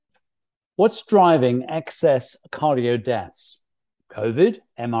What's driving excess cardio deaths? COVID,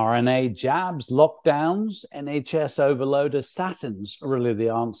 mRNA jabs, lockdowns, NHS overload, or statins are really the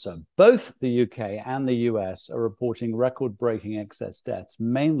answer. Both the UK and the US are reporting record-breaking excess deaths,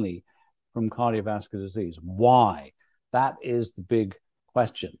 mainly from cardiovascular disease. Why? That is the big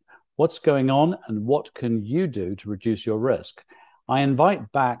question. What's going on and what can you do to reduce your risk? I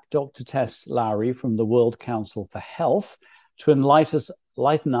invite back Dr. Tess Lowry from the World Council for Health to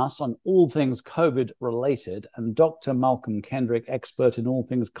enlighten us on all things COVID related, and Dr. Malcolm Kendrick, expert in all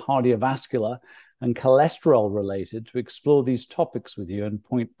things cardiovascular and cholesterol related, to explore these topics with you and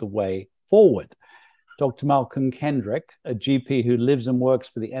point the way forward. Dr. Malcolm Kendrick, a GP who lives and works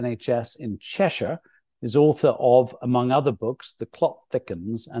for the NHS in Cheshire, is author of, among other books, The Clot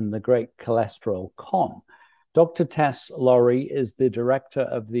Thickens and The Great Cholesterol Con. Dr. Tess Lowry is the director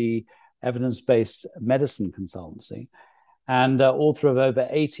of the Evidence-Based Medicine Consultancy and author of over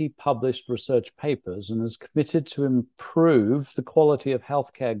 80 published research papers, and is committed to improve the quality of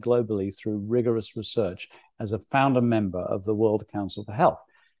healthcare globally through rigorous research as a founder member of the World Council for Health.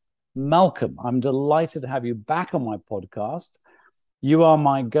 Malcolm, I'm delighted to have you back on my podcast. You are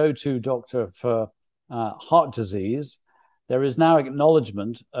my go-to doctor for heart disease. There is now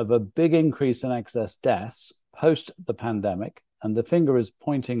acknowledgement of a big increase in excess deaths post the pandemic, and the finger is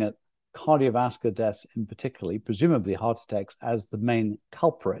pointing at cardiovascular deaths in particular, presumably heart attacks, as the main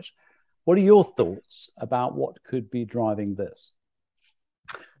culprit. What are your thoughts about what could be driving this?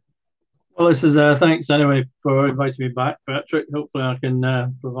 Well, this is thanks anyway for inviting me back, Patrick. Hopefully, I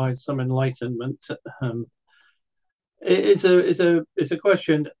can provide some enlightenment. It's a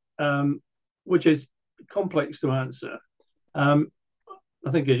question which is complex to answer. I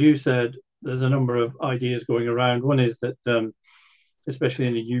think, as you said, there's a number of ideas going around. One is that, especially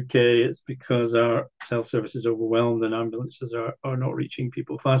in the UK, it's because our health service is overwhelmed and ambulances are not reaching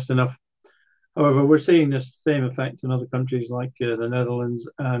people fast enough. However, we're seeing the same effect in other countries like the Netherlands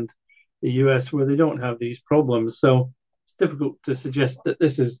and the US, where they don't have these problems. So it's difficult to suggest that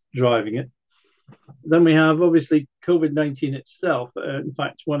this is driving it. Then we have, obviously, COVID-19 itself. In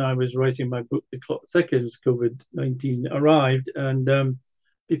fact, when I was writing my book, The Clot Thickens, COVID-19 arrived, and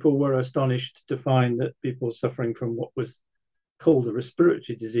people were astonished to find that people suffering from what was called a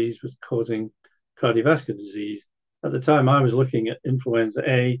respiratory disease was causing cardiovascular disease. At the time, I was looking at influenza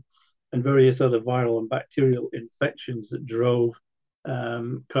A and various other viral and bacterial infections that drove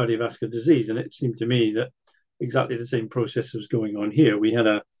cardiovascular disease. And it seemed to me that exactly the same process was going on here. We had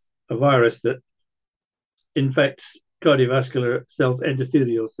a virus that infects cardiovascular cells,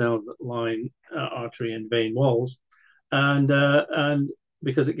 endothelial cells that line artery and vein walls, and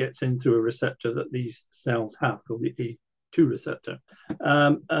because it gets in through a receptor that these cells have, called the A2 receptor.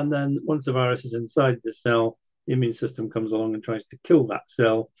 And then once the virus is inside the cell, the immune system comes along and tries to kill that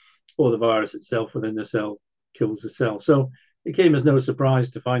cell, or the virus itself within the cell kills the cell. So it came as no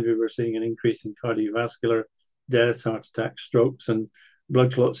surprise to find we were seeing an increase in cardiovascular deaths, heart attacks, strokes, and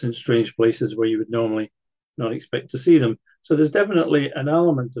blood clots in strange places where you would normally not expect to see them. So there's definitely an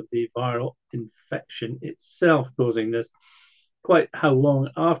element of the viral infection itself causing this. Quite how long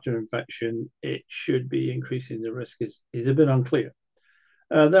after infection it should be increasing the risk is a bit unclear.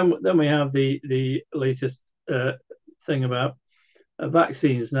 Then we have the latest thing about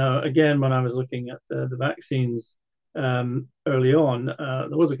vaccines. Now, again, when I was looking at the vaccines early on, there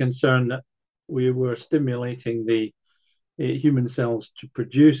was a concern that we were stimulating the human cells to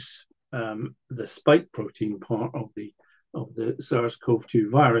produce the spike protein part of the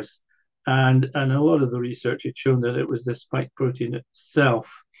SARS-CoV-2 virus. And a lot of the research had shown that it was the spike protein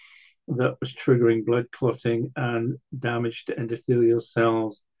itself that was triggering blood clotting and damage to endothelial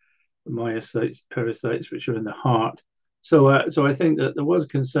cells, myocytes, pericytes, which are in the heart. So I think that there was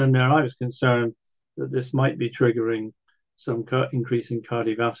concern there. I was concerned that this might be triggering some increase in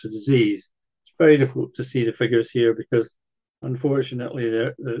cardiovascular disease. It's very difficult to see the figures here because,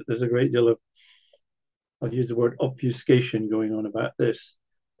 unfortunately, there's a great deal of, I'll use the word obfuscation going on about this.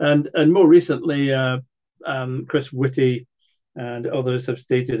 And more recently, Chris Whitty and others have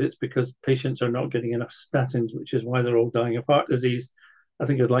stated it's because patients are not getting enough statins, which is why they're all dying of heart disease. I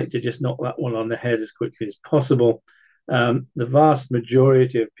think I'd like to just knock that one on the head as quickly as possible. The vast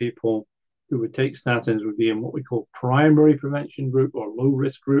majority of people who would take statins would be in what we call primary prevention group or low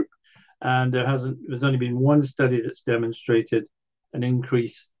risk group. And there's only been one study that's demonstrated an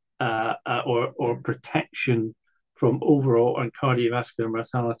increase or protection from overall and cardiovascular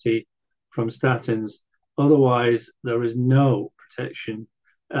mortality from statins. Otherwise, there is no protection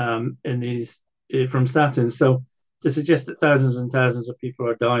from statins. So to suggest that thousands and thousands of people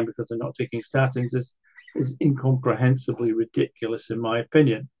are dying because they're not taking statins is incomprehensibly ridiculous, in my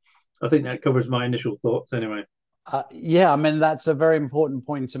opinion. I think that covers my initial thoughts anyway. Yeah, I mean, that's a very important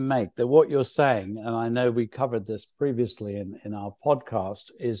point to make, that what you're saying, and I know we covered this previously in our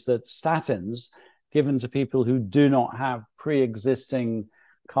podcast, is that statins given to people who do not have pre-existing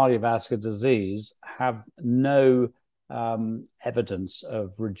cardiovascular disease have no evidence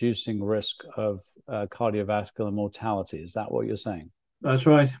of reducing risk of cardiovascular mortality. Is that what you're saying? That's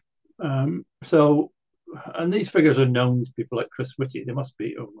right. So, and these figures are known to people like Chris Whitty. They must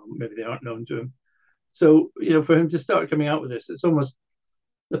be, or maybe they aren't known to him. So, for him to start coming out with this, it's almost,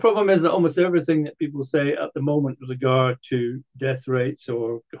 the problem is that almost everything that people say at the moment with regard to death rates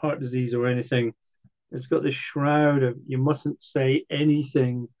or heart disease or anything, it's got this shroud of you mustn't say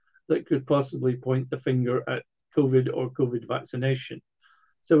anything that could possibly point the finger at COVID or COVID vaccination.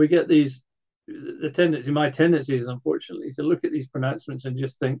 So we get my tendency is unfortunately to look at these pronouncements and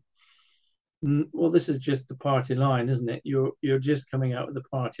just think, well, this is just the party line, isn't it? You're just coming out with the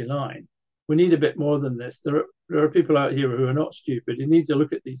party line. We need a bit more than this. There are people out here who are not stupid. You need to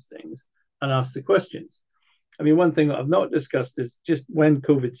look at these things and ask the questions. I mean, one thing that I've not discussed is just when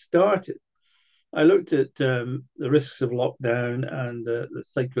COVID started. I looked at the risks of lockdown and the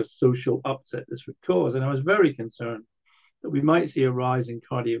psychosocial upset this would cause, and I was very concerned that we might see a rise in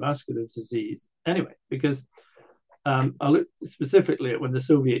cardiovascular disease anyway, because I looked specifically at when the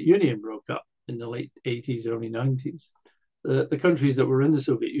Soviet Union broke up in the late 80s, early 90s. The countries that were in the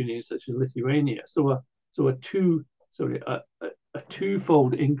Soviet Union, such as Lithuania, a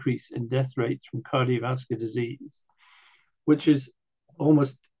twofold increase in death rates from cardiovascular disease, which is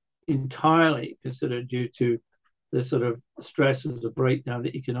almost entirely considered due to the sort of stresses, the breakdown,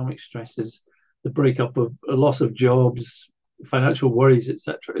 the economic stresses, the breakup of a loss of jobs, financial worries,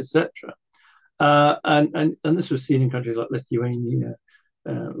 etc., etc. And this was seen in countries like Lithuania,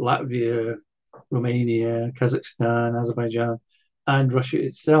 Latvia, Romania, Kazakhstan, Azerbaijan, and Russia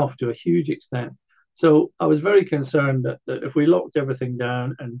itself to a huge extent. So I was very concerned that if we locked everything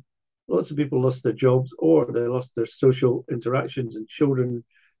down and lots of people lost their jobs or they lost their social interactions and children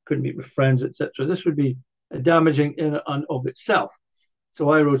couldn't meet with friends, etc., this would be damaging in and of itself. So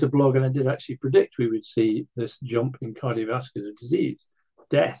I wrote a blog and I did actually predict we would see this jump in cardiovascular disease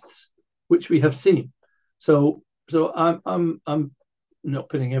deaths, which we have seen. So I'm not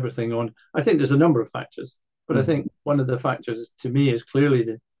putting everything on. I think there's a number of factors, but I think one of the factors to me is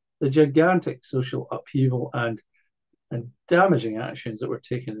clearly the gigantic social upheaval and damaging actions that were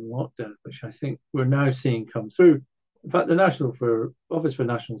taken in lockdown, which I think we're now seeing come through. In fact, the Office for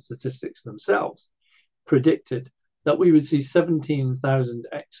National Statistics themselves predicted that we would see 17,000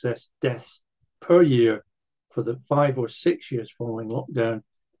 excess deaths per year for the 5 or 6 years following lockdown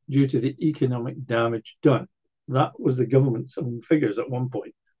due to the economic damage done. That was the government's own figures at one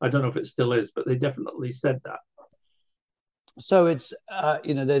point. I don't know if it still is, but they definitely said that. So it's,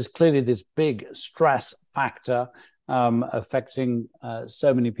 there's clearly this big stress factor affecting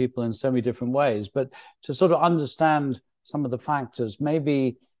so many people in so many different ways. But to sort of understand some of the factors,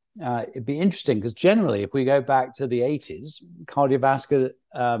 maybe it'd be interesting because generally, if we go back to the 80s, cardiovascular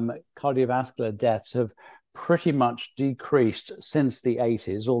deaths have pretty much decreased since the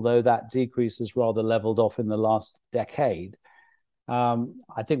 80s, although that decrease has rather leveled off in the last decade.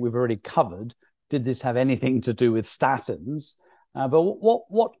 I think we've already covered, did this have anything to do with statins? But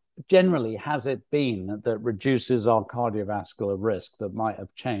what generally has it been that reduces our cardiovascular risk that might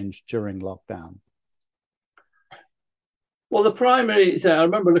have changed during lockdown? Well, I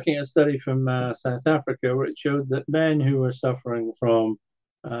remember looking at a study from South Africa where it showed that men who were suffering from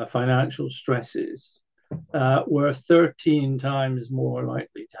financial stresses were 13 times more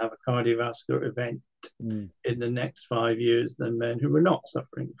likely to have a cardiovascular event in the next 5 years than men who were not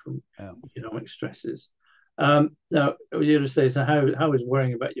suffering from economic stresses. Now, you're to say, so how is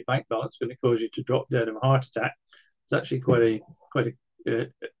worrying about your bank balance going to cause you to drop dead of a heart attack? It's actually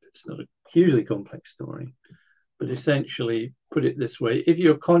it's not a hugely complex story, but essentially, put it this way: if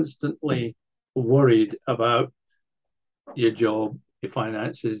you're constantly worried about your job, your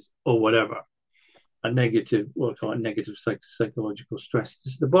finances, or whatever, we'll call it negative psychological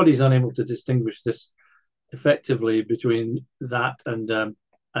stress. The body's unable to distinguish this effectively between that and a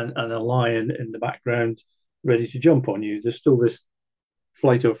lion in the background ready to jump on you. There's still this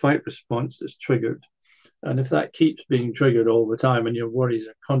flight or fight response that's triggered. And if that keeps being triggered all the time and your worries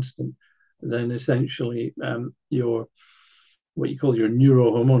are constant, then essentially your what you call your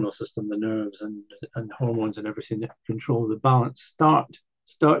neurohormonal system, the nerves and hormones and everything that control the balance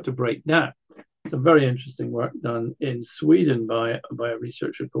start to break down. Some very interesting work done in Sweden by a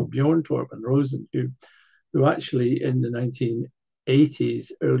researcher called Bjorntorp and Rosen, who actually in the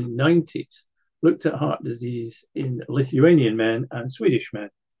 1980s, early 90s, looked at heart disease in Lithuanian men and Swedish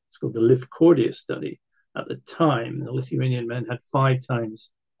men It's called the LIVCORDIA study. At the time, the Lithuanian men had 5 times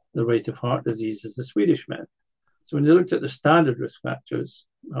the rate of heart disease as the Swedish men. So when they looked at the standard risk factors,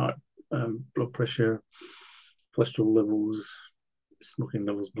 heart, blood pressure, cholesterol levels, smoking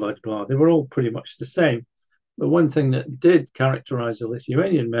levels, blood, blah, they were all pretty much the same. But one thing that did characterize the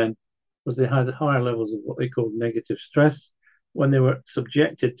Lithuanian men was they had higher levels of what they called negative stress. When they were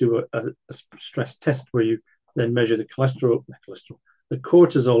subjected to a stress test where you then measure the cortisol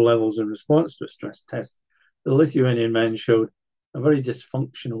levels in response to a stress test, the Lithuanian men showed a very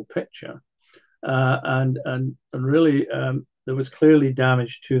dysfunctional picture. And really, there was clearly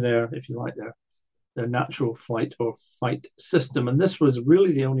damage to their, if you like, their natural flight or fight system. And this was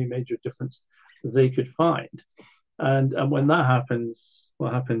really the only major difference they could find. And when that happens,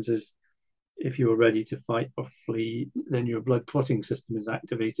 what happens is if you are ready to fight or flee, then your blood clotting system is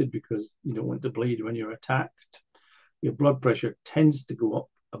activated because you don't want to bleed when you're attacked. Your blood pressure tends to go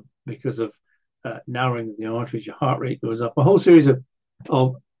up because of narrowing of the arteries. Your heart rate goes up. A whole series of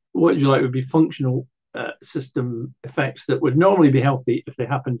what you like would be functional system effects that would normally be healthy if they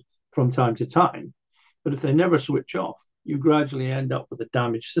happened from time to time. But if they never switch off, you gradually end up with a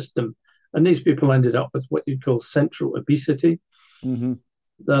damaged system. And these people ended up with what you'd call central obesity. Mm-hmm.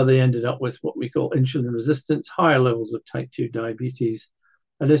 They ended up with what we call insulin resistance, higher levels of type 2 diabetes,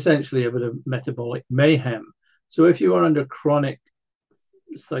 and essentially a bit of metabolic mayhem. So if you are under chronic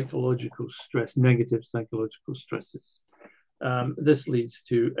psychological stress, negative psychological stresses, this leads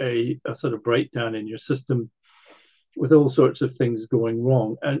to a sort of breakdown in your system with all sorts of things going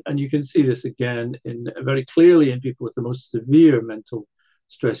wrong. And you can see this again very clearly in people with the most severe mental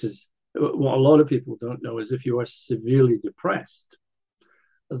stresses. What a lot of people don't know is if you are severely depressed,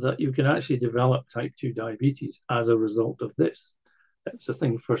 that you can actually develop type 2 diabetes as a result of this. That's a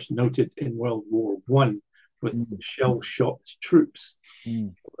thing first noted in World War I with shell-shocked troops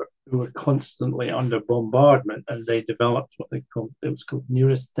who were constantly under bombardment, and they developed what it was called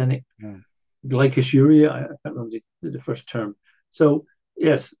neurasthenic glycosuria. I can't remember the first term. So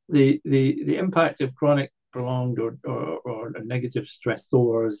yes, the impact of chronic, prolonged, or negative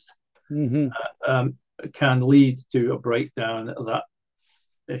stressors can lead to a breakdown that,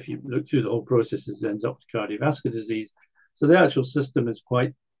 if you look through the whole process, it ends up with cardiovascular disease. So the actual system is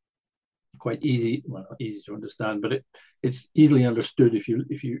quite easy, well, not easy to understand, but it's easily understood if you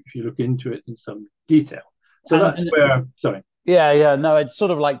look into it in some detail. So that's where, sorry. Yeah, no, it's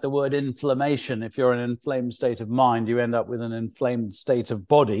sort of like the word inflammation. If you're in an inflamed state of mind, you end up with an inflamed state of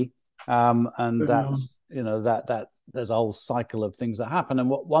body, and that's that there's a whole cycle of things that happen. And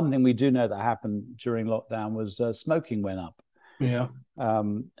one thing we do know that happened during lockdown was smoking went up. Yeah.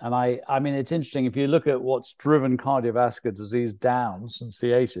 And I mean, it's interesting if you look at what's driven cardiovascular disease down since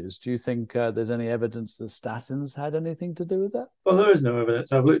the 80s. Do you think there's any evidence that statins had anything to do with that? Well, there is no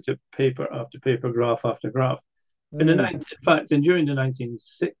evidence. I've looked at paper after paper, graph after graph. In fact, during the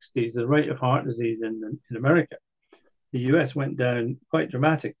 1960s, the rate of heart disease in America, the US went down quite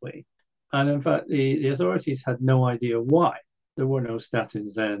dramatically. And in fact, the authorities had no idea why. There were no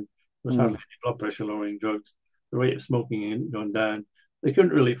statins then. There was hardly any blood pressure lowering drugs. The rate of smoking hadn't gone down. They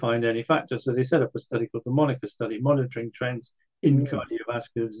couldn't really find any factors. So they set up a study called the MONICA study, monitoring trends in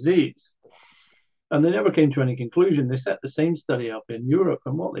cardiovascular disease. And they never came to any conclusion. They set the same study up in Europe.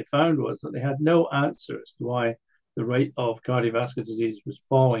 And what they found was that they had no answer as to why the rate of cardiovascular disease was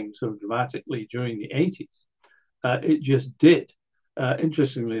falling so dramatically during the 80s. It just did.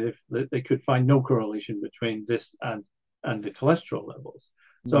 Interestingly, they could find no correlation between this and the cholesterol levels.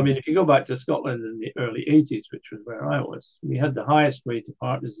 So, I mean, if you go back to Scotland in the early 80s, which was where I was, we had the highest rate of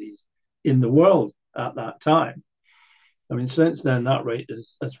heart disease in the world at that time. I mean, since then, that rate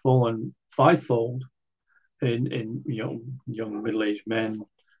has fallen fivefold in young middle-aged men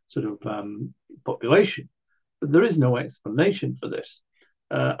sort of population. But there is no explanation for this.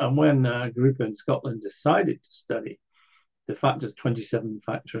 And when a group in Scotland decided to study the 27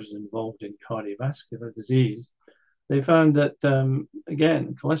 factors involved in cardiovascular disease, they found that,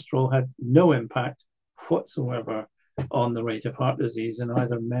 again, cholesterol had no impact whatsoever on the rate of heart disease in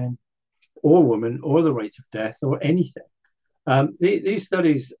either men or women, or the rate of death, or anything. These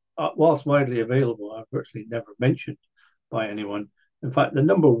studies, whilst widely available, are virtually never mentioned by anyone. In fact, the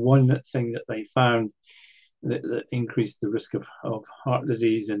number one thing that they found that increased the risk of heart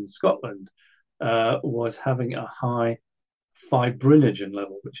disease in Scotland was having a high fibrinogen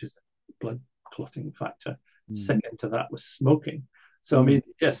level, which is a blood clotting factor. Second to that was smoking. So, I mean,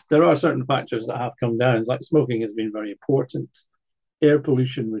 yes, there are certain factors that have come down. Like smoking has been very important. Air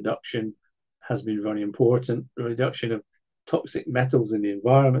pollution reduction has been very important. The reduction of toxic metals in the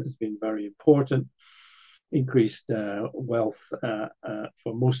environment has been very important. increased wealth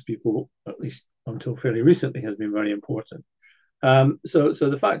for most people, at least until fairly recently, has been very important. So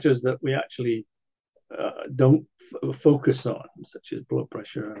the factors that we actually don't focus on, such as blood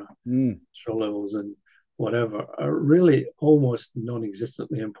pressure, cholesterol levels, and whatever, are really almost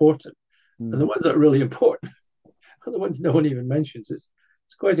non-existently important. And the ones that are really important are the ones no one even mentions. It's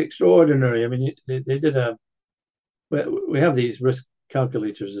quite extraordinary. I mean, they did we have these risk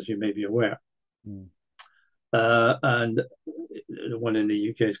calculators, as you may be aware. And the one in the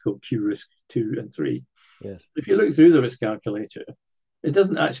UK is called QRisk 2 and 3. Yes. If you look through the risk calculator, it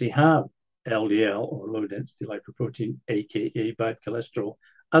doesn't actually have LDL, or low density lipoprotein, aka bad cholesterol,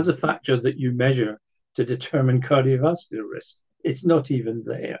 as a factor that you measure to determine cardiovascular risk. It's not even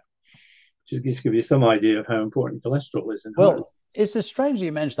there. Just give you some idea of how important cholesterol is. Well, it's a strange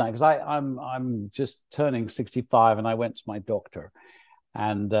you mention that, because I'm just turning 65 and I went to my doctor,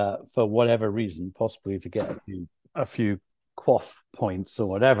 and for whatever reason, possibly to get a few quaff points or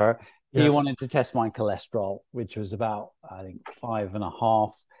whatever, he wanted to test my cholesterol, which was about, I think,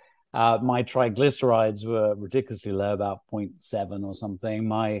 5.5. My triglycerides were ridiculously low, about 0.7 or something.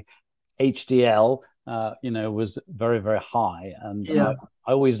 My HDL, was very, very high. And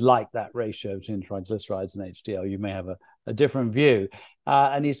I always liked that ratio between triglycerides and HDL. You may have a different view.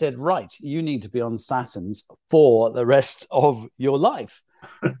 And he said, right, you need to be on statins for the rest of your life.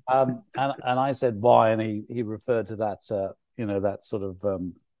 And I said, why? And he referred to that, that sort of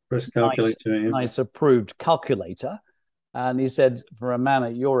risk calculator, nice approved calculator. And he said, for a man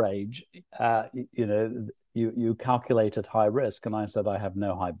at your age, you calculate at high risk. And I said, I have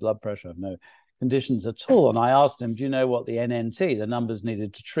no high blood pressure, I have no conditions at all. And I asked him, do you know what the NNT, the numbers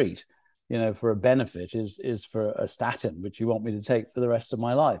needed to treat, for a benefit is for a statin, which you want me to take for the rest of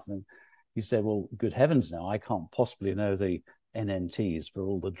my life? And he said, well, good heavens, no, I can't possibly know the NNTs for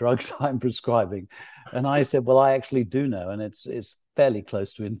all the drugs I'm prescribing. And I said, well, I actually do know, and it's fairly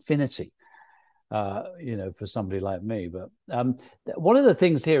close to infinity. For somebody like me. But one of the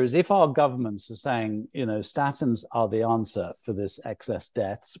things here is, if our governments are saying, statins are the answer for this excess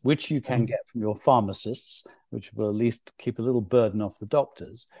deaths, which you can get from your pharmacists, which will at least keep a little burden off the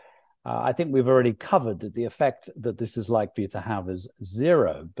doctors, I think we've already covered that the effect that this is likely to have is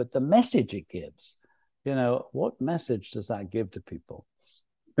zero. But the message it gives, what message does that give to people?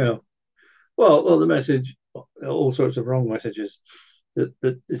 Yeah. Well, the message, all sorts of wrong messages.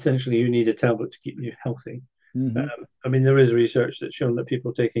 That essentially you need a tablet to keep you healthy. I mean, there is research that's shown that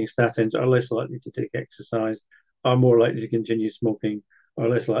people taking statins are less likely to take exercise, are more likely to continue smoking, are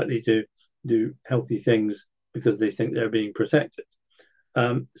less likely to do healthy things because they think they're being protected.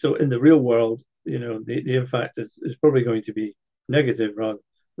 So in the real world, the impact is probably going to be negative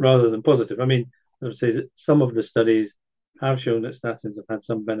rather than positive. I mean, I would say that some of the studies have shown that statins have had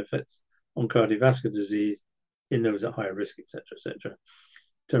some benefits on cardiovascular disease in those at higher risk, et cetera,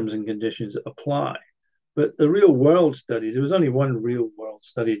 terms and conditions apply. But the real world study, there was only one real world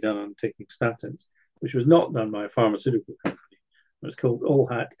study done on taking statins, which was not done by a pharmaceutical company. It was called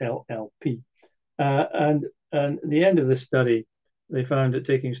ALLHAT LLP. And at the end of the study, they found that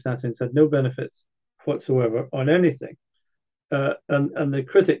taking statins had no benefits whatsoever on anything. And the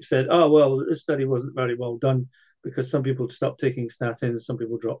critics said, oh, well, this study wasn't very well done because some people stopped taking statins, some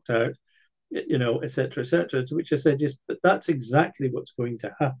people dropped out, et cetera, to which I said, yes, but that's exactly what's going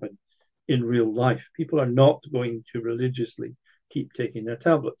to happen in real life. People are not going to religiously keep taking their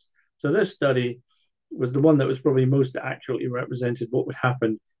tablets. So this study was the one that was probably most accurately represented what would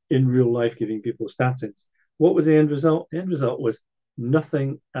happen in real life giving people statins. What was the end result? The end result was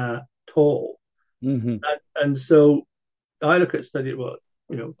nothing at all. And so I look at study,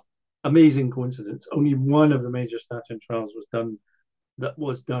 amazing coincidence. Only one of the major statin trials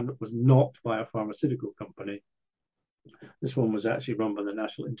was not by a pharmaceutical company. This one was actually run by the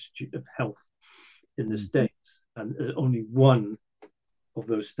National Institute of Health in the States, and only one of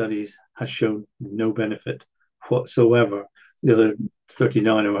those studies has shown no benefit whatsoever. The other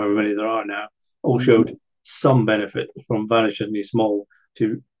 39 or however many there are now all showed some benefit, from vanishingly small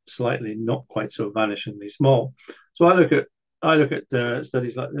to slightly not quite so vanishingly small. So I look at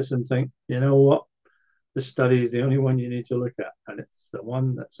studies like this and think, you know what? The study is the only one you need to look at, and it's the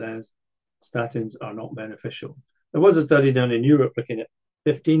one that says statins are not beneficial. There was a study done in Europe looking at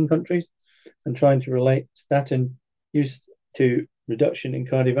 15 countries and trying to relate statin use to reduction in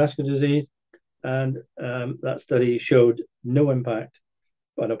cardiovascular disease, and that study showed no impact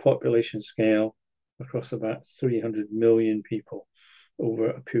on a population scale across about 300 million people over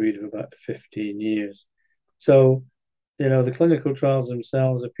a period of about 15 years. So, the clinical trials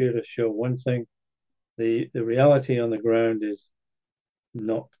themselves appear to show one thing. The reality on the ground is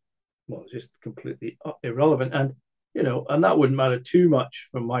not well, just completely irrelevant. And, and that wouldn't matter too much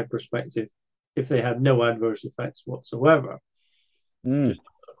from my perspective if they had no adverse effects whatsoever. Just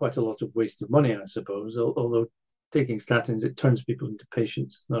quite a lot of waste of money, I suppose. Although taking statins, it turns people into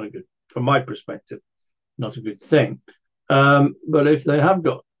patients. It's not a good, from my perspective, not a good thing. But if they have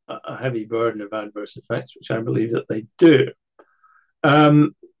got a heavy burden of adverse effects, which I believe that they do,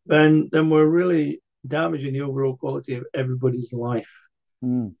 then we're really damaging the overall quality of everybody's life,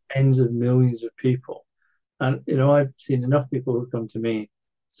 tens of millions of people. And I've seen enough people who come to me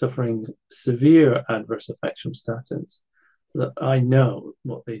suffering severe adverse effects from statins that I know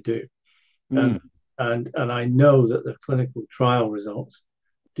what they do, and I know that the clinical trial results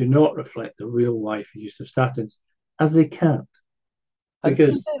do not reflect the real life use of statins, as they can't.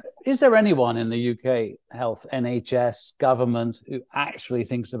 Because is there anyone in the UK health, NHS, government who actually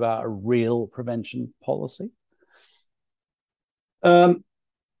thinks about a real prevention policy?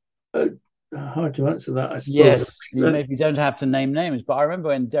 Hard to answer that, I suppose. Yes, you maybe don't have to name names, but I remember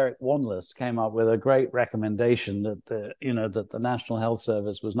when Derek Wanless came up with a great recommendation that the National Health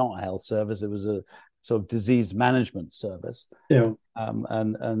Service was not a health service; it was a sort of disease management service. Yeah.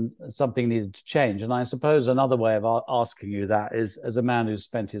 And something needed to change. And I suppose another way of asking you that is, as a man who's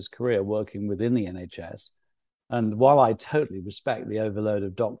spent his career working within the NHS, and while I totally respect the overload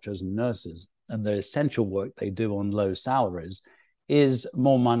of doctors and nurses and the essential work they do on low salaries, is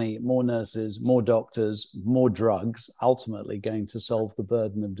more money, more nurses, more doctors, more drugs ultimately going to solve the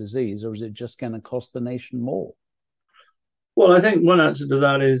burden of disease, or is it just going to cost the nation more? Well, I think one answer to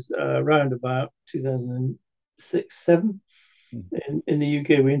that is around about 2006-07. In the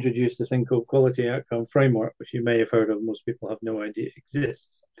UK, we introduced a thing called Quality Outcome Framework, which you may have heard of. Most people have no idea it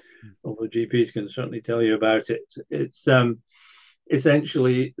exists, although GPs can certainly tell you about it. It's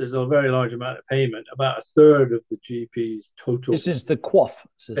essentially, there's a very large amount of payment, about a third of the GP's total. This is the QOF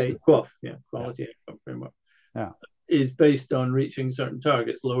system. QOF, Quality Outcome Framework. Yeah. Is based on reaching certain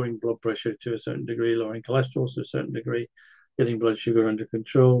targets, lowering blood pressure to a certain degree, lowering cholesterol to a certain degree, getting blood sugar under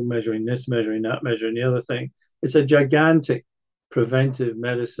control, measuring this, measuring that, measuring the other thing. It's a gigantic preventive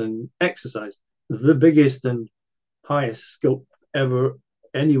medicine exercise, the biggest and highest scope ever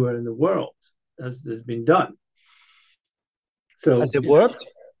anywhere in the world has been done. So has it worked?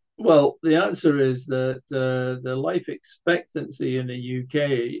 Well, the answer is that the life expectancy in the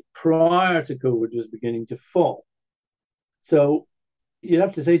UK prior to COVID was beginning to fall. So you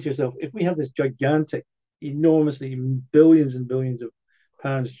have to say to yourself, if we have this gigantic, enormously billions and billions of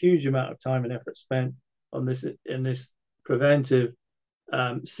pounds, huge amount of time and effort spent on this in this preventive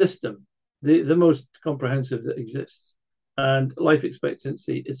system, the most comprehensive that exists, and life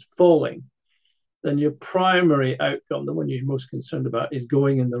expectancy is falling, then your primary outcome, the one you're most concerned about, is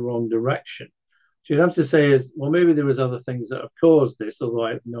going in the wrong direction. So you'd have to say is, well, maybe there was other things that have caused this, although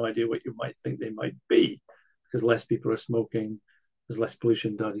I have no idea what you might think they might be, because less people are smoking, there's less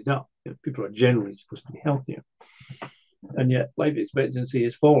pollution, da-di-da. People are generally supposed to be healthier. And yet life expectancy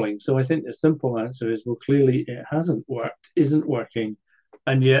is falling. So I think the simple answer is, well, clearly it hasn't worked, isn't working,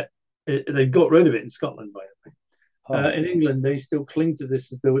 and yet they've got rid of it in Scotland, by the way. In England, they still cling to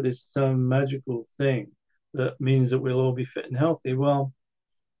this as though it is some magical thing that means that we'll all be fit and healthy. Well,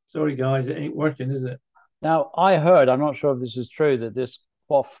 sorry, guys, it ain't working, is it? Now, I heard, I'm not sure if this is true, that this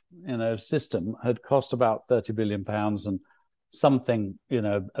QOF system had cost about £30 billion, and something,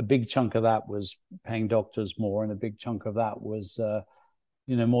 a big chunk of that was paying doctors more, and a big chunk of that was,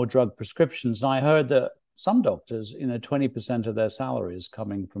 more drug prescriptions. And I heard that some doctors, 20% of their salary is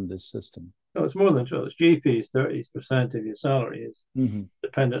coming from this system. No, it's more than 12. It's GPs, 30% of your salary is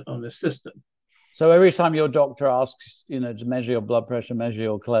dependent on this system. So every time your doctor asks, to measure your blood pressure, measure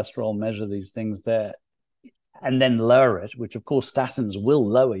your cholesterol, measure these things there, and then lower it, which of course statins will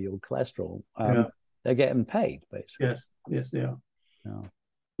lower your cholesterol, they're getting paid, basically. Yes, they are. Yeah.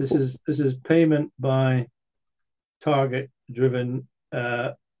 This is payment by target-driven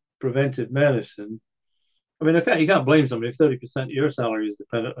preventive medicine. I mean, you can't blame somebody if 30% of your salary is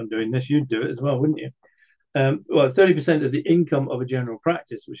dependent on doing this. You'd do it as well, wouldn't you? Well, 30% of the income of a general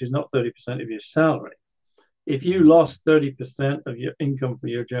practice, which is not 30% of your salary. If you lost 30% of your income for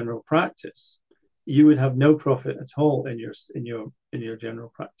your general practice, you would have no profit at all in your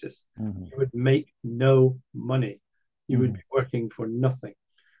general practice. You would make no money. You would be working for nothing.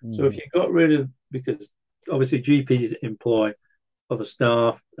 So if you got rid of, because obviously GPs employ other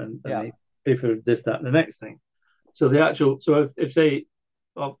staff and they pay for this, that, and the next thing. So if say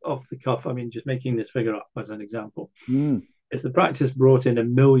off the cuff, I mean, just making this figure up as an example, if the practice brought in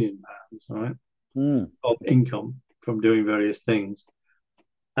 £1 million, right, of income from doing various things,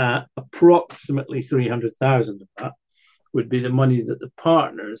 approximately 300,000 of that would be the money that the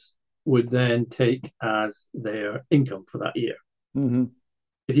partners would then take as their income for that year. Mm-hmm.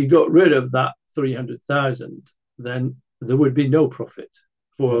 If you got rid of that 300,000, then there would be no profit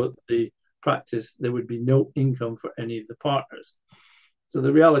for the practice. There would be no income for any of the partners. So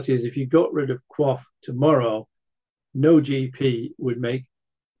the reality is, if you got rid of QOF tomorrow, no GP would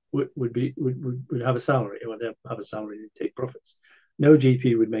have a salary, or would have a salary to take profits. No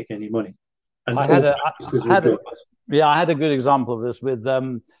GP would make any money. And I had a good example of this with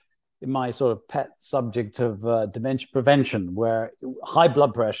in my sort of pet subject of dementia prevention, where high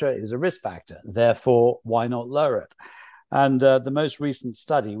blood pressure is a risk factor. Therefore, why not lower it? And the most recent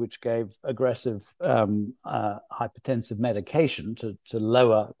study, which gave aggressive hypertensive medication to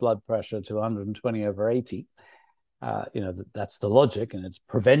lower blood pressure to 120/80, that's the logic, and it's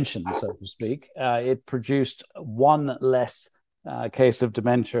prevention, so to speak. It produced one less case of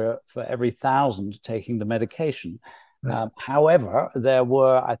dementia for every 1,000 taking the medication. However, there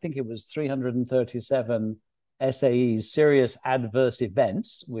were, I think it was 337 SAEs, serious adverse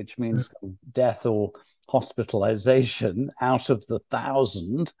events, which means death or hospitalization, out of the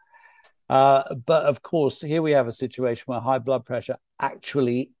 1,000. But of course, here we have a situation where high blood pressure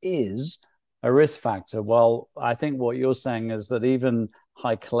actually is a risk factor. Well, I think what you're saying is that even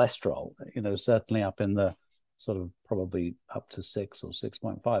high cholesterol, certainly up in the sort of probably up to 6 or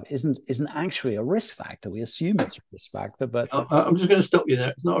 6.5, isn't actually a risk factor. We assume it's a risk factor, but I'm just going to stop you there.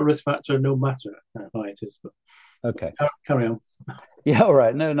 It's not a risk factor, no matter how high it is. But okay, carry on. Yeah, all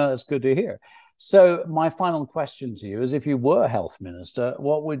right. No, that's good to hear. So my final question to you is, if you were health minister,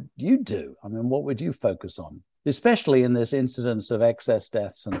 what would you do? I mean, what would you focus on, especially in this incidence of excess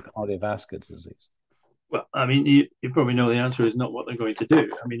deaths and cardiovascular disease? Well, I mean, you probably know the answer is not what they're going to do.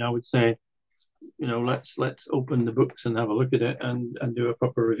 I mean, I would say, let's open the books and have a look at it and do a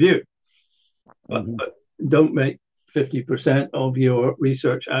proper review. But don't make 50% of your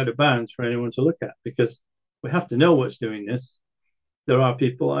research out of bounds for anyone to look at, because we have to know what's doing this. There are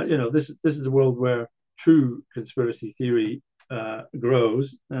people, this is a world where true conspiracy theory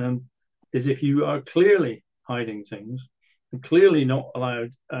grows, is if you are clearly hiding things and clearly not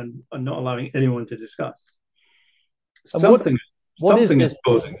allowed and not allowing anyone to discuss. Something is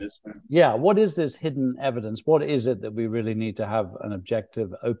causing this. Yeah, what is this hidden evidence? What is it that we really need to have an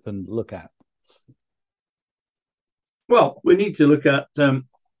objective, open look at? Well, we need to look at.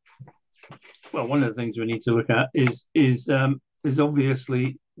 One of the things we need to look at is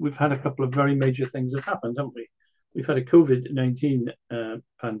obviously we've had a couple of very major things have happened, haven't we? We've had a COVID-19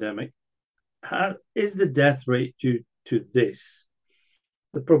 pandemic. Is the death rate due to this?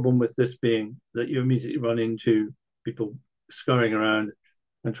 The problem with this being that you immediately run into people scurrying around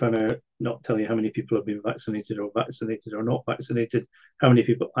and trying to not tell you how many people have been vaccinated or not vaccinated, how many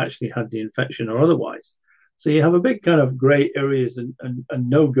people actually had the infection or otherwise. So you have a big kind of grey areas and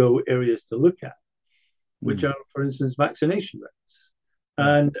no-go areas to look at, which are, for instance, vaccination rates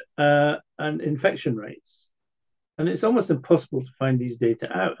and infection rates. And it's almost impossible to find these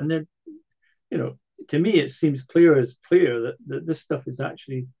data out. And then, to me, it seems clear that this stuff is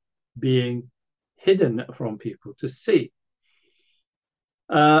actually being hidden from people to see.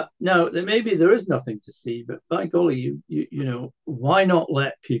 Now, maybe there is nothing to see, but by golly, why not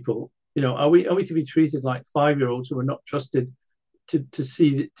let people? Are we to be treated like 5-year-olds who are not trusted to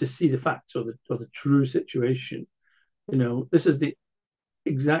see the facts or the true situation? This is the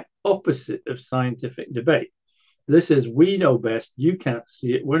exact opposite of scientific debate. This is, we know best, you can't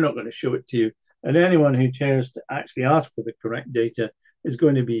see it, we're not going to show it to you, and anyone who cares to actually ask for the correct data is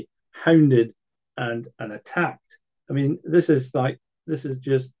going to be hounded and attacked. I mean, this is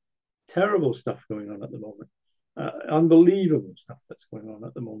just terrible stuff going on at the moment. Unbelievable stuff that's going on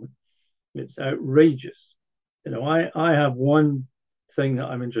at the moment. It's outrageous. I have one thing that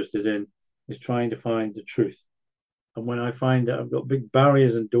I'm interested in is trying to find the truth. And when I find that I've got big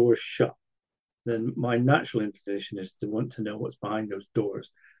barriers and doors shut, then my natural inclination is to want to know what's behind those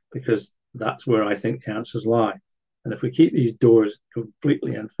doors, because that's where I think the answers lie. And if we keep these doors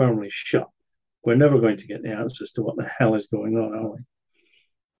completely and firmly shut, we're never going to get the answers to what the hell is going on, are we?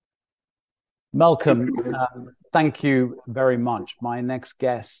 Malcolm, thank you very much. My next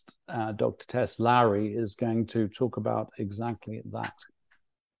guest, Dr. Tess Lowry, is going to talk about exactly that.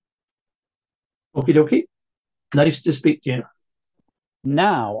 Okie dokie. Nice to speak to you.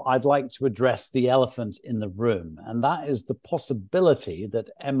 Now, I'd like to address the elephant in the room, and that is the possibility that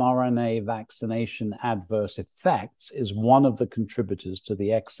mRNA vaccination adverse effects is one of the contributors to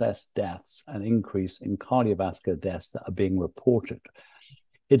the excess deaths and increase in cardiovascular deaths that are being reported.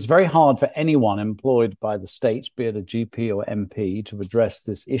 It's very hard for anyone employed by the state, be it a GP or MP, to address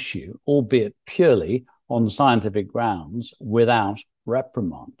this issue, albeit purely on scientific grounds, without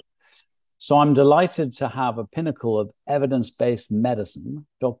reprimand. So I'm delighted to have a pinnacle of evidence-based medicine,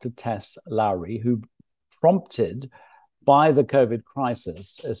 Dr. Tess Lowry, who, prompted by the COVID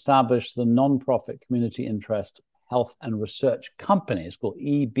crisis, established the non-profit community interest health and research company. It's called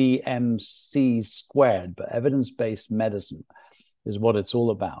EBMC Squared, but evidence-based medicine is what it's all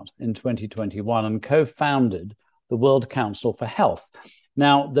about, in 2021, and co-founded the World Council for Health.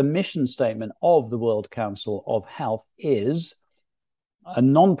 Now, the mission statement of the World Council of Health is a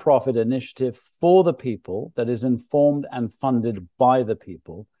non-profit initiative for the people that is informed and funded by the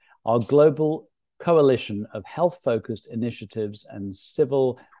people. Our global coalition of health-focused initiatives and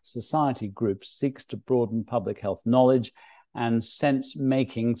civil society groups seeks to broaden public health knowledge and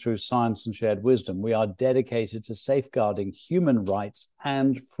sense-making through science and shared wisdom. We are dedicated to safeguarding human rights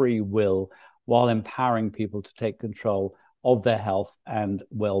and free will while empowering people to take control of their health and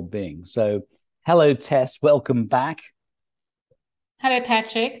well-being. So, hello, Tess. Welcome back. Hello,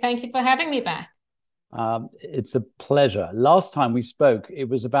 Patrick. Thank you for having me back. It's a pleasure. Last time we spoke, it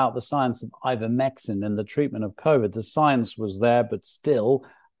was about the science of ivermectin and the treatment of COVID. The science was there, but still,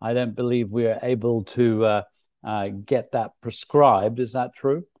 I don't believe we are able to get that prescribed. Is that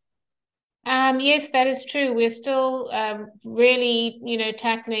true? Yes, that is true. We're still really,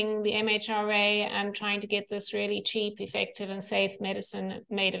 tackling the MHRA and trying to get this really cheap, effective, and safe medicine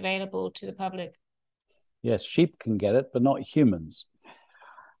made available to the public. Yes, sheep can get it, but not humans.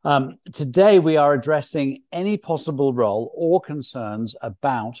 Today, we are addressing any possible role or concerns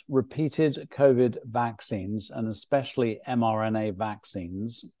about repeated COVID vaccines, and especially mRNA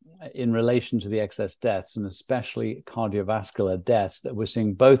vaccines, in relation to the excess deaths, and especially cardiovascular deaths that we're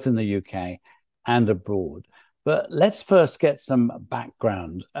seeing both in the UK and abroad. But let's first get some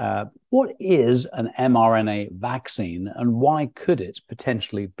background. What is an mRNA vaccine, and why could it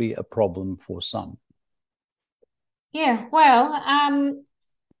potentially be a problem for some? Yeah, well,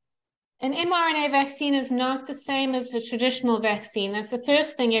 an mRNA vaccine is not the same as a traditional vaccine. That's the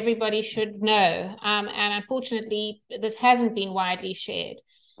first thing everybody should know. And unfortunately, this hasn't been widely shared.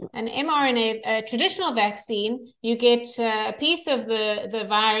 An mRNA, a traditional vaccine, you get a piece of the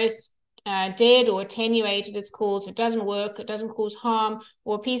virus dead or attenuated, it's called, so it doesn't work, it doesn't cause harm,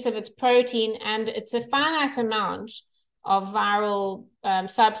 or a piece of its protein, and it's a finite amount of viral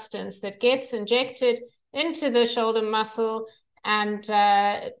substance that gets injected into the shoulder muscle, and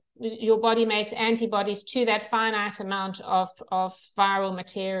your body makes antibodies to that finite amount of viral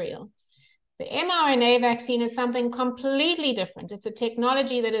material. The mRNA vaccine is something completely different. It's a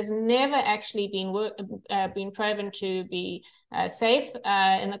technology that has never actually been proven to be safe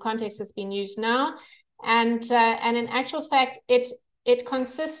in the context it's been used now. And in actual fact, it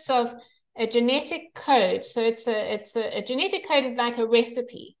consists of a genetic code. So it's a genetic code is like a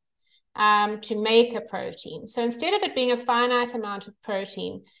recipe to make a protein. So instead of it being a finite amount of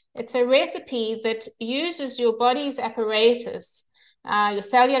protein, it's a recipe that uses your body's apparatus, your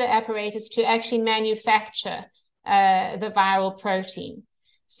cellular apparatus, to actually manufacture the viral protein.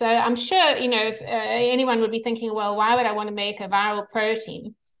 So I'm sure, if anyone would be thinking, well, why would I want to make a viral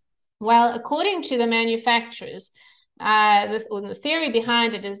protein? Well, according to the manufacturers, the theory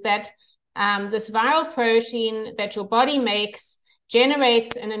behind it is that this viral protein that your body makes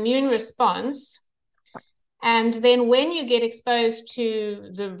generates an immune response. And then when you get exposed to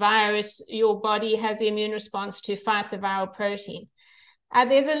the virus, your body has the immune response to fight the viral protein.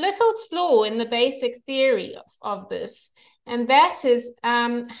 There's a little flaw in the basic theory of this, and that is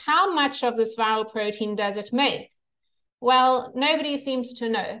how much of this viral protein does it make? Well, nobody seems to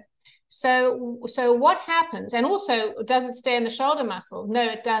know. So what happens? And also, does it stay in the shoulder muscle? No,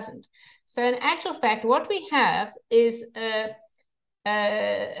 it doesn't. So in actual fact, what we have is a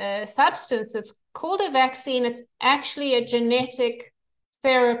substance that's called a vaccine. It's actually a genetic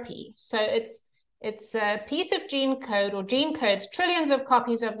therapy. So it's a piece of gene code or gene codes, trillions of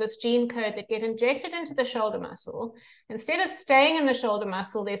copies of this gene code that get injected into the shoulder muscle. Instead of staying in the shoulder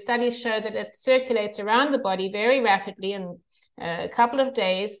muscle, their studies show that it circulates around the body very rapidly in a couple of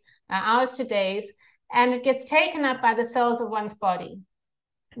days, hours to days, and it gets taken up by the cells of one's body.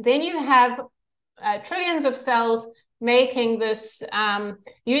 Then you have trillions of cells making this,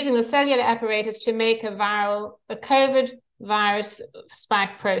 using the cellular apparatus to make a COVID virus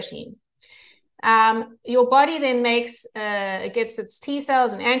spike protein. Your body then gets its T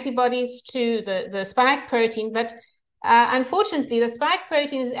cells and antibodies to the spike protein, but unfortunately, the spike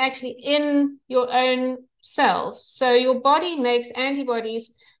protein is actually in your own cells. So your body makes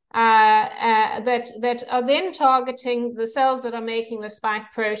antibodies that are then targeting the cells that are making the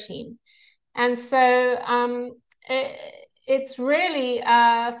spike protein. And so it's really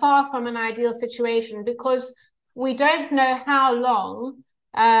far from an ideal situation, because we don't know how long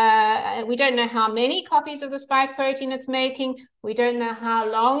We don't know how many copies of the spike protein it's making. We don't know how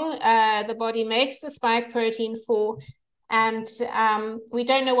long the body makes the spike protein for. And we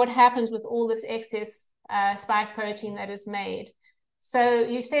don't know what happens with all this excess spike protein that is made. So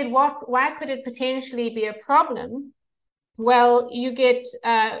you said, why could it potentially be a problem? Well, you get,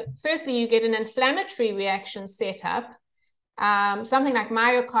 firstly, you get an inflammatory reaction set up. Something like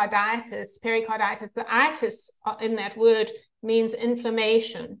myocarditis, pericarditis, the itis in that word means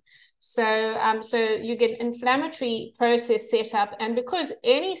inflammation. So, so you get an inflammatory process set up, and because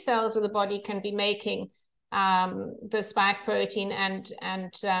any cells of the body can be making the spike protein and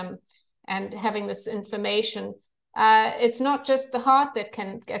having this inflammation, it's not just the heart that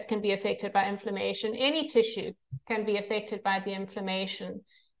can be affected by inflammation. Any tissue can be affected by the inflammation.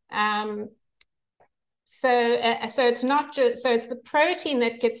 So it's not just, so it's the protein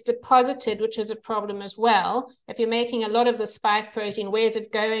that gets deposited, which is a problem as well. If you're making a lot of the spike protein, where's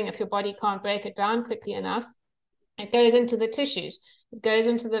it going if your body can't break it down quickly enough? It goes into the tissues. It goes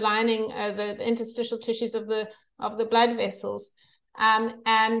into the lining, the interstitial tissues of the blood vessels. And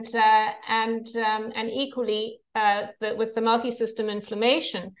equally, with the multi-system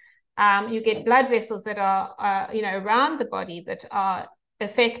inflammation, you get blood vessels that are around the body that are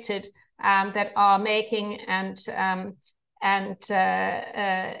affected, that are making and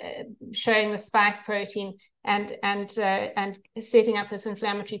showing the spike protein and setting up this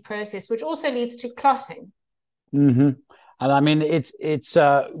inflammatory process, which also leads to clotting. Mm-hmm. And I mean,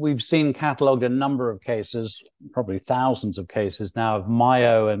 we've seen catalogued a number of cases, probably thousands of cases now, of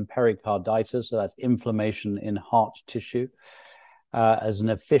myo and pericarditis, so that's inflammation in heart tissue, as an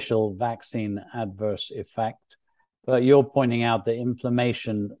official vaccine adverse effect. But you're pointing out that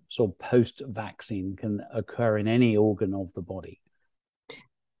inflammation sort of post-vaccine can occur in any organ of the body.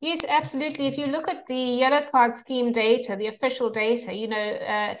 Yes, absolutely. If you look at the yellow card scheme data, the official data,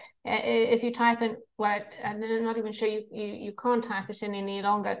 if you type in, well, I'm not even sure you can't type it in any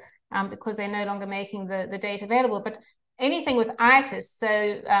longer because they're no longer making the data available. But anything with itis, so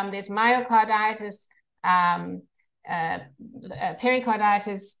there's myocarditis,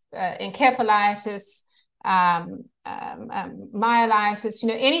 pericarditis, encephalitis, myelitis,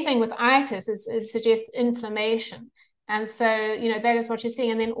 anything with itis suggests inflammation. And so, that is what you're seeing.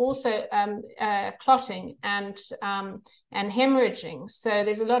 And then also clotting and hemorrhaging. So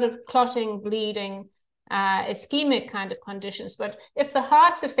there's a lot of clotting, bleeding, ischemic kind of conditions. But if the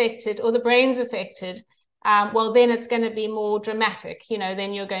heart's affected or the brain's affected, well, then it's going to be more dramatic.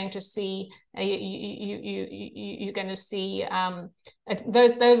 Then you're going to see you're going to see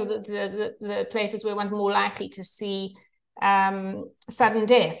those are the places where one's more likely to see sudden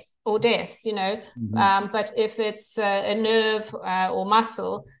death or death. Mm-hmm. But if it's a nerve or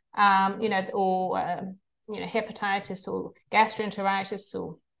muscle, or hepatitis or gastroenteritis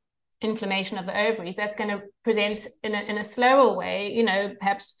or inflammation of the ovaries, that's going to present in a slower way.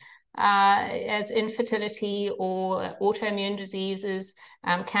 Perhaps as infertility or autoimmune diseases,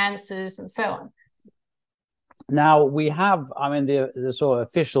 cancers, and so on. Now we have, the sort of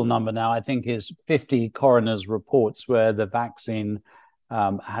official number now, I think, is 50 coroner's reports where the vaccine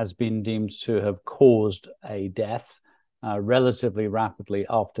has been deemed to have caused a death relatively rapidly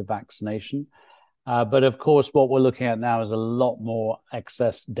after vaccination. But of course, what we're looking at now is a lot more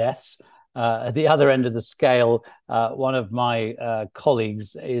excess deaths. At the other end of the scale, one of my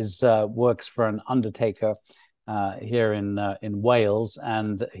colleagues works for an undertaker here in Wales,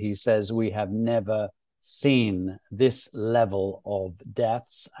 and he says we have never seen this level of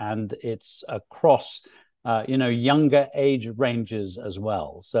deaths, and it's across younger age ranges as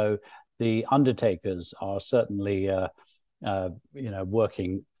well. So the undertakers are certainly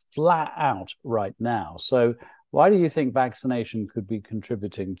working flat out right now. So why do you think vaccination could be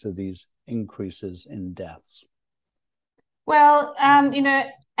contributing to these increases in deaths? Well,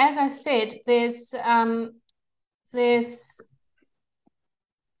 as I said, there's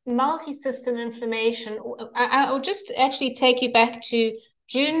multi-system inflammation. I'll just actually take you back to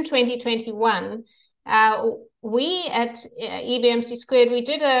June 2021. We at EBMC Squared, we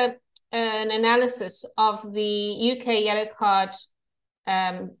did an analysis of the UK yellow card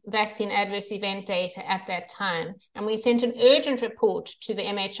vaccine adverse event data at that time. And we sent an urgent report to the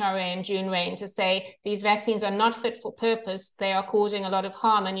MHRA and June Rain to say these vaccines are not fit for purpose. They are causing a lot of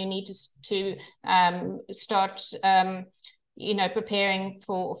harm, and you need to start preparing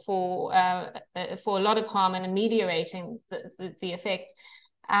for a lot of harm and ameliorating the effects.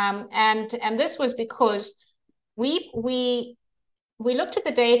 And this was because we looked at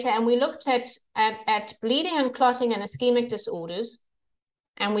the data, and we looked at bleeding and clotting and ischemic disorders,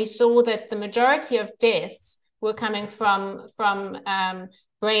 and we saw that the majority of deaths were coming from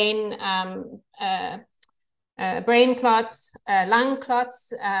brain clots, lung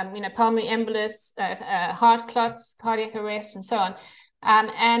clots, pulmonary embolus, heart clots, cardiac arrest, and so on.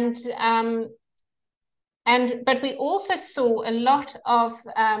 But we also saw a lot of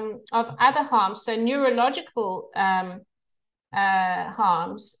other harms, so neurological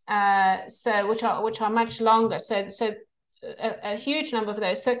harms, which are much longer. So a huge number of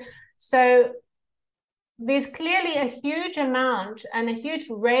those. So there's clearly a huge amount and a huge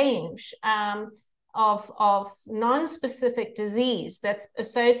range of non-specific disease that's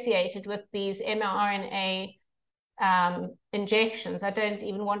associated with these mRNA injections. I don't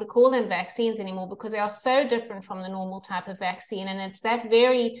even want to call them vaccines anymore because they are so different from the normal type of vaccine. And it's that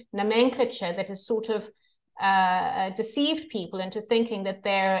very nomenclature that has sort of deceived people into thinking that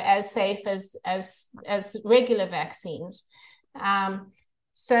they're as safe as regular vaccines.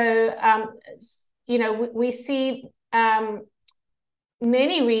 We see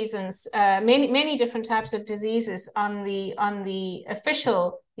many reasons, many different types of diseases on the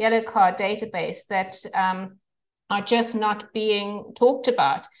official Yellow Card database that are just not being talked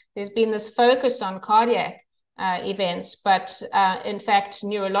about. There's been this focus on cardiac events, but in fact,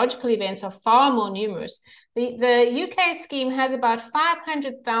 neurological events are far more numerous. The UK scheme has about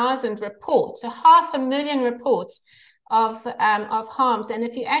 500,000 reports, so 500,000 reports of harms. And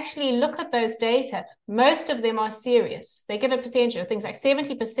if you actually look at those data, most of them are serious. They give a percentage of things like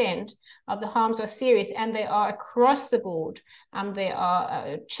 70% of the harms are serious, and they are across the board. There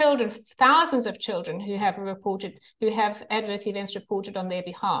are children, thousands of children who have adverse events reported on their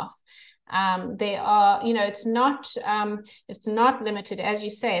behalf. They are, it's not limited, as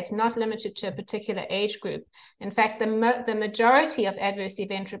you say, it's not limited to a particular age group. In fact, the majority of adverse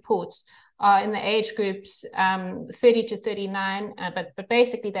event reports are in the age groups 30 to 39, but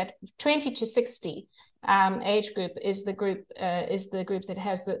basically that 20 to 60 age group is the group that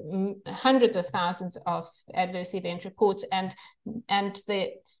has the hundreds of thousands of adverse event reports, and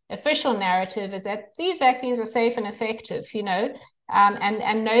the official narrative is that these vaccines are safe and effective,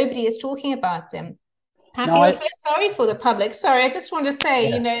 and nobody is talking about them. I feel so sorry for the public. Sorry, I just want to say,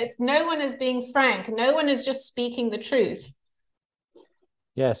 yes. It's no one is being frank. No one is just speaking the truth.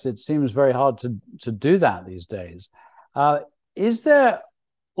 Yes, it seems very hard to do that these days. Is there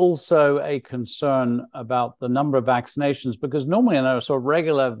also a concern about the number of vaccinations? Because normally in a sort of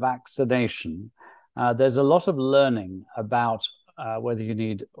regular vaccination, there's a lot of learning about whether you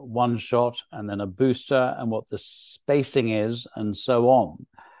need one shot and then a booster and what the spacing is and so on.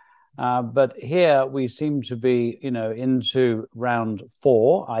 But here we seem to be, into round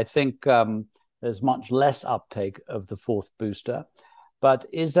 4. I think there's much less uptake of the 4th booster. But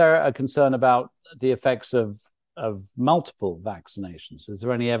is there a concern about the effects of multiple vaccinations? Is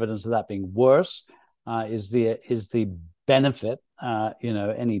there any evidence of that being worse? Is the benefit,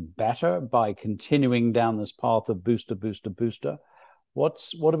 any better by continuing down this path of booster? What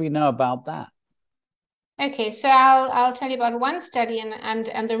do we know about that? Okay, so I'll tell you about one study,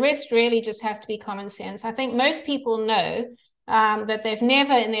 and the rest really just has to be common sense. I think most people know that they've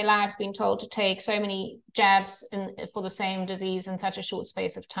never in their lives been told to take so many jabs for the same disease in such a short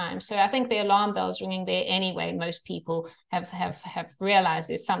space of time. So I think the alarm bell's ringing there anyway. Most people have realized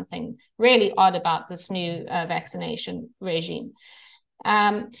there's something really odd about this new vaccination regime.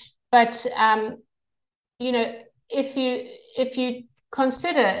 But if you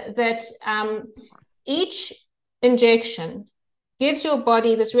consider that each injection gives your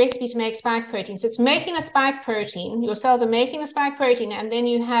body this recipe to make spike protein. So it's making a spike protein. Your cells are making the spike protein, and then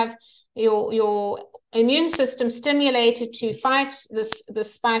you have your immune system stimulated to fight this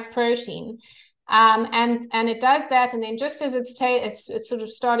spike protein. And it does that, and then just as it's sort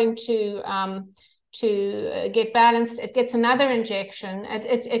of starting to get balanced, it gets another injection.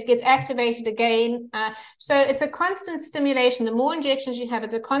 It gets activated again. So it's a constant stimulation. The more injections you have,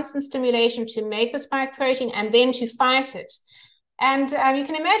 it's a constant stimulation to make the spike protein and then to fight it. And you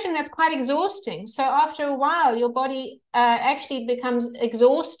can imagine that's quite exhausting. So after a while, your body actually becomes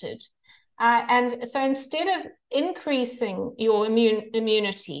exhausted. And so instead of increasing your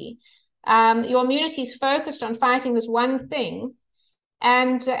immunity, your immunity is focused on fighting this one thing,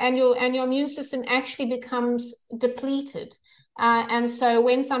 and your immune system actually becomes depleted. And so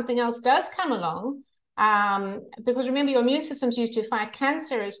when something else does come along, because remember, your immune system's used to fight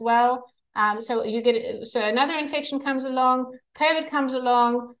cancer as well. So another infection comes along, COVID comes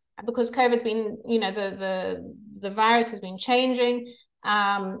along, because COVID's been, the virus has been changing,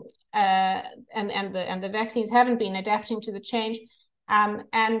 and the vaccines haven't been adapting to the change,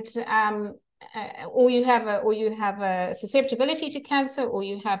 or you have a susceptibility to cancer, or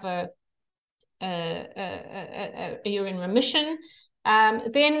you have you're in remission,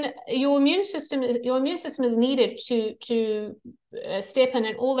 then your immune system is needed to step in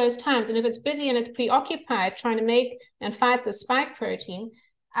at all those times. And if it's busy and it's preoccupied trying to make and fight the spike protein,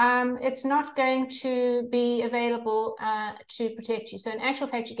 it's not going to be available to protect you. So in actual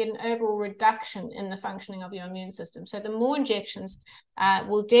fact, you get an overall reduction in the functioning of your immune system. So the more injections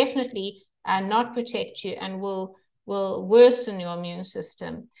will definitely not protect you and will worsen your immune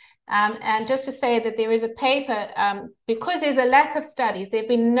system. And just to say that there is a paper, because there's a lack of studies, there have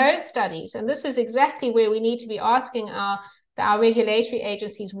been no studies, and this is exactly where we need to be asking our regulatory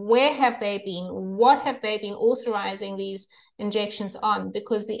agencies, where have they been? What have they been authorizing these injections on?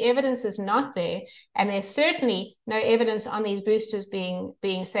 Because the evidence is not there, and there's certainly no evidence on these boosters being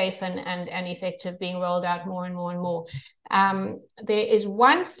safe and effective, being rolled out more and more and more. There is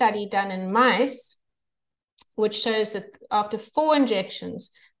one study done in mice which shows that after 4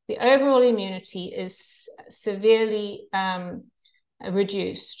 injections, the overall immunity is severely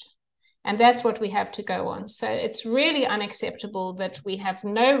reduced. And that's what we have to go on. So it's really unacceptable that we have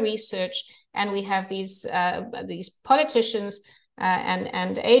no research and we have these politicians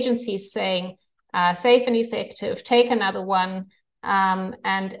and agencies saying safe and effective, take another one, and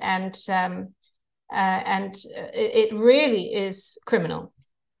it really is criminal.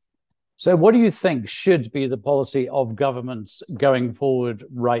 So what do you think should be the policy of governments going forward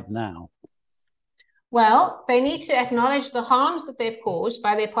right now? Well, they need to acknowledge the harms that they've caused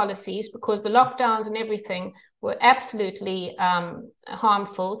by their policies, because the lockdowns and everything were absolutely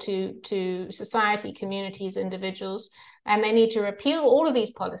harmful to society, communities, individuals, and they need to repeal all of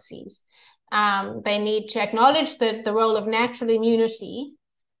these policies. They need to acknowledge the role of natural immunity.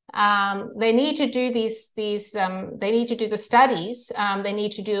 They need to do they need to do the studies. They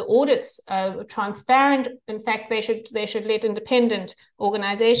need to do audits, transparent. In fact, they should let independent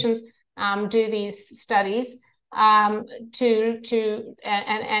organizations do these studies and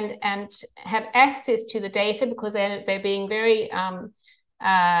have access to the data, because they're being very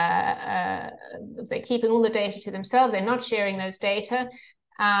they're keeping all the data to themselves. They're not sharing those data.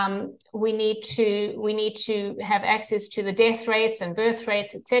 We need to have access to the death rates and birth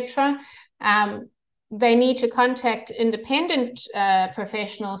rates, etc. They need to contact independent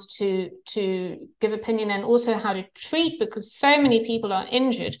professionals to give opinion, and also how to treat, because so many people are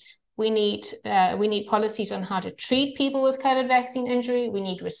injured. We need policies on how to treat people with COVID vaccine injury. We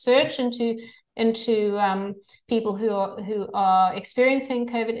need research into people who are experiencing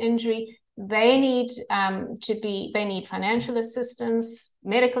COVID injury. They need financial assistance,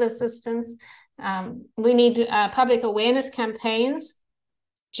 medical assistance. We need public awareness campaigns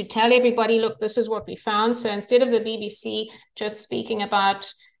to tell everybody, look, this is what we found. So instead of the BBC just speaking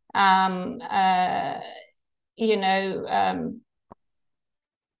about,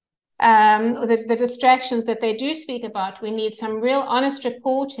 the distractions that they do speak about, we need some real honest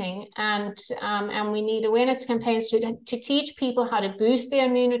reporting, and we need awareness campaigns to teach people how to boost their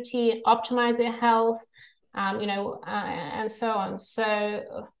immunity, optimize their health, and so on.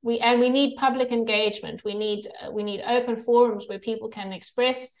 So we need public engagement. We need open forums where people can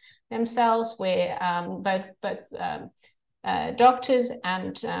express themselves, where both doctors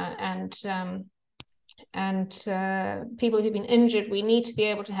and people who've been injured, we need to be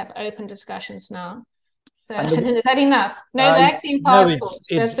able to have open discussions now. So is that enough? No vaccine passports.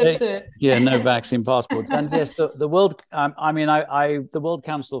 That's absurd. Yeah, no vaccine passports. And yes, the World, the World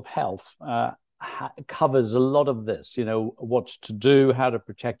Council of Health covers a lot of this. What to do, how to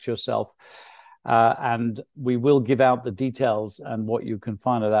protect yourself, and we will give out the details and what you can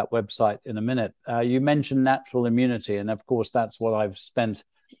find at that website in a minute. You mentioned natural immunity, and of course, that's what I've spent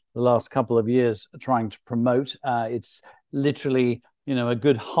the last couple of years trying to promote. It's literally, a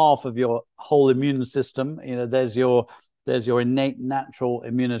good half of your whole immune system. There's your innate natural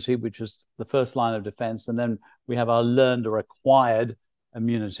immunity, which is the first line of defense. And then we have our learned or acquired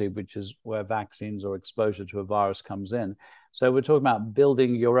immunity, which is where vaccines or exposure to a virus comes in. So we're talking about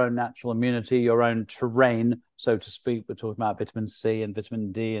building your own natural immunity, your own terrain, so to speak. We're talking about vitamin C and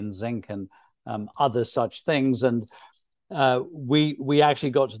vitamin D and zinc and other such things. And we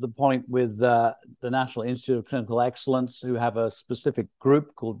actually got to the point with the National Institute of Clinical Excellence, who have a specific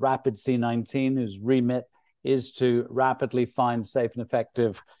group called Rapid C19, whose remit is to rapidly find safe and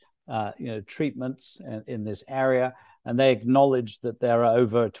effective treatments in this area. And they acknowledge that there are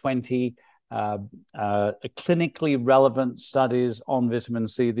over 20 clinically relevant studies on vitamin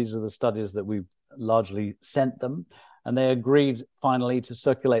C. These are the studies that we've largely sent them. And they agreed finally to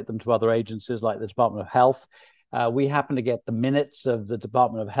circulate them to other agencies like the Department of Health. We happen to get the minutes of the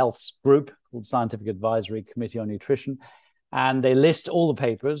Department of Health's group called Scientific Advisory Committee on Nutrition. and they list all the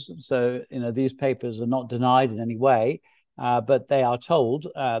papers. So, these papers are not denied in any way, but they are told,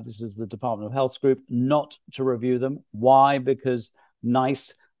 this is the Department of Health group, not to review them. Why? Because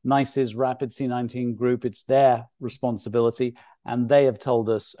NICE is Rapid C19 group. It's their responsibility. And they have told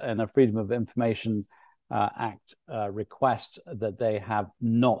us in a Freedom of Information Act request that they have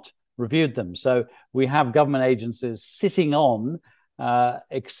not reviewed them. So we have government agencies sitting on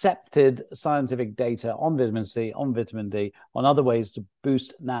accepted scientific data on vitamin C, on vitamin D, on other ways to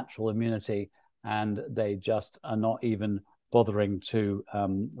boost natural immunity, and they just are not even bothering to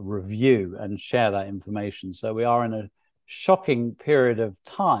review and share that information. So we are in a shocking period of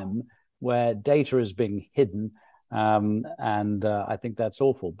time where data is being hidden, and I think that's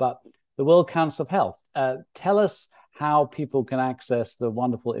awful. But the World Council of Health, tell us how people can access the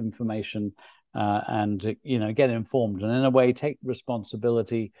wonderful information and get informed, and in a way take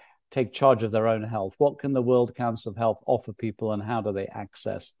responsibility, take charge of their own health. What can the World Council of Health offer people, and how do they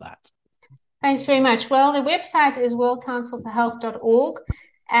access that? Thanks very much. Well, the website is worldcouncilforhealth.org,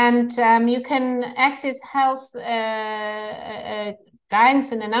 and you can access health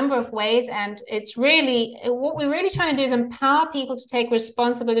guidance in a number of ways. And it's really, what we're really trying to do is empower people to take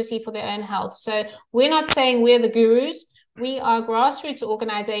responsibility for their own health. So we're not saying we're the gurus. We are a grassroots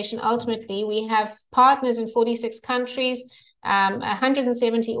organization. Ultimately, we have partners in 46 countries,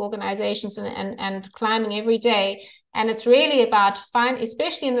 170 organizations, and climbing every day. And it's really about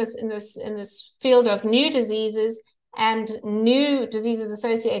especially in this field of new diseases and new diseases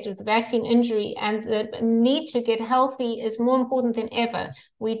associated with vaccine injury, and the need to get healthy is more important than ever.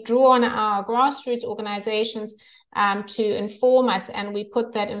 We draw on our grassroots organizations to inform us, and we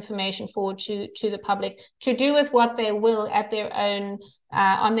put that information forward to the public to do with what they will at their own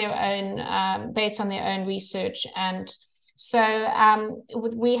based on their own research. And so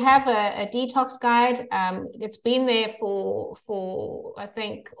we have a detox guide. It's been there for I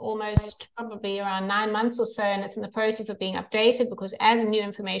think almost probably around 9 months or so, and it's in the process of being updated, because as new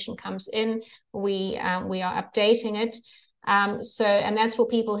information comes in, we are updating it. And that's for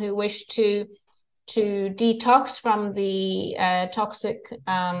people who wish to detox from the toxic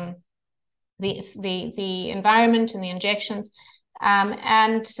the environment and the injections.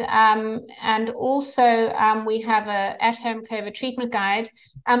 And also we have a at-home COVID treatment guide,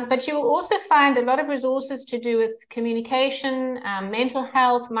 but you will also find a lot of resources to do with communication, mental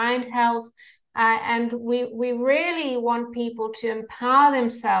health, mind health, and we really want people to empower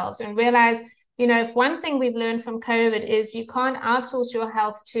themselves and realize, if one thing we've learned from COVID is you can't outsource your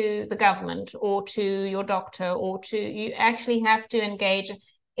health to the government or to your doctor, you actually have to engage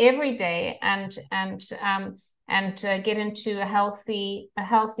every day and get into a healthy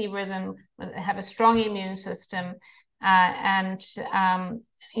rhythm, have a strong immune system, and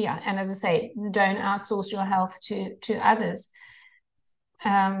as I say, don't outsource your health to others.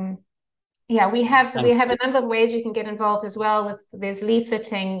 We have a number of ways you can get involved as well. There's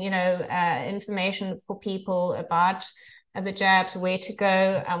leafleting, information for people about the jabs, where to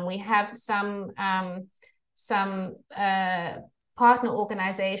go. We have some partner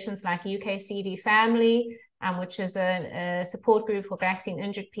organizations like UKCD Family, which is a support group for vaccine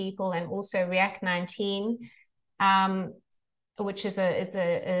injured people, and also React 19, which is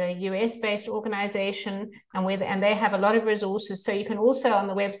a US-based organization, and they have a lot of resources. So you can also on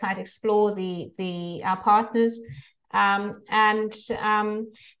the website explore our partners. And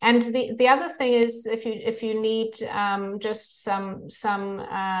the other thing is, if you need just some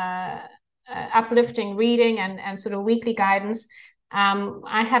uplifting reading and sort of weekly guidance,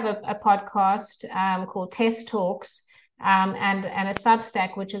 I have a podcast called Test Talks, and a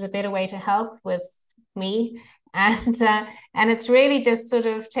Substack, which is A Better Way to Health with me. And it's really just sort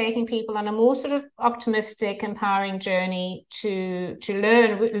of taking people on a more sort of optimistic, empowering journey to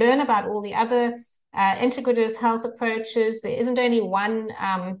learn about all the other integrative health approaches. There isn't only one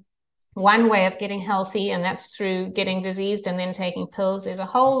way of getting healthy, and that's through getting diseased and then taking pills. There's a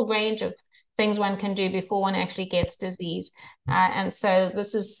whole range of things one can do before one actually gets disease. And so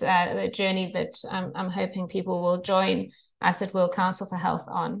this is the journey that I'm hoping people will join us at World Council for Health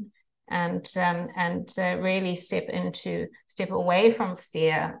on, and really step away from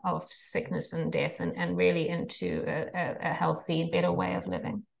fear of sickness and death, and really into a healthy, better way of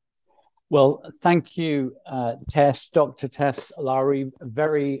living. Well, thank you, Dr. Tess Lowry. A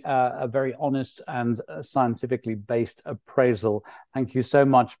very honest and scientifically based appraisal. Thank you so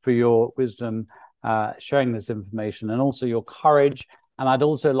much for your wisdom, sharing this information, and also your courage. And I'd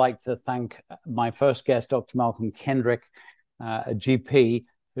also like to thank my first guest, Dr. Malcolm Kendrick, a GP,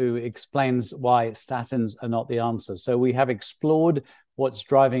 who explains why statins are not the answer. So we have explored what's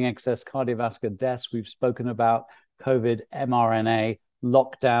driving excess cardiovascular deaths. We've spoken about COVID mRNA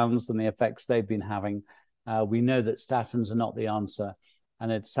lockdowns and the effects they've been having. We know that statins are not the answer,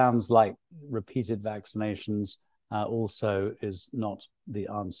 and it sounds like repeated vaccinations also is not the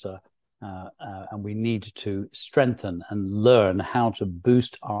answer. And we need to strengthen and learn how to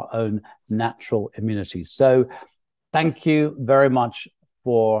boost our own natural immunity. So thank you very much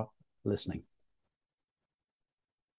for listening.